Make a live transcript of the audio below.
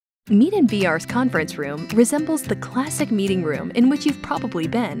MeetinVR's conference room resembles the classic meeting room in which you've probably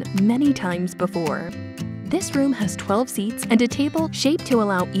been many times before. This room has 12 seats and a table shaped to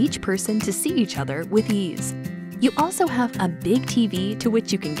allow each person to see each other with ease. You also have a big TV to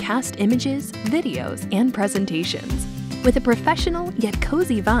which you can cast images, videos, and presentations. With a professional yet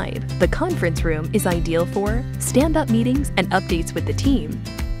cozy vibe, the conference room is ideal for stand-up meetings and updates with the team,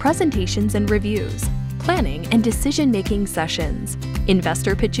 presentations and reviews, planning and decision-making sessions,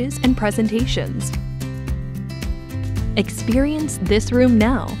 investor pitches and presentations. Experience this room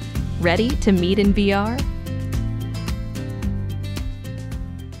now. Ready to meet in VR?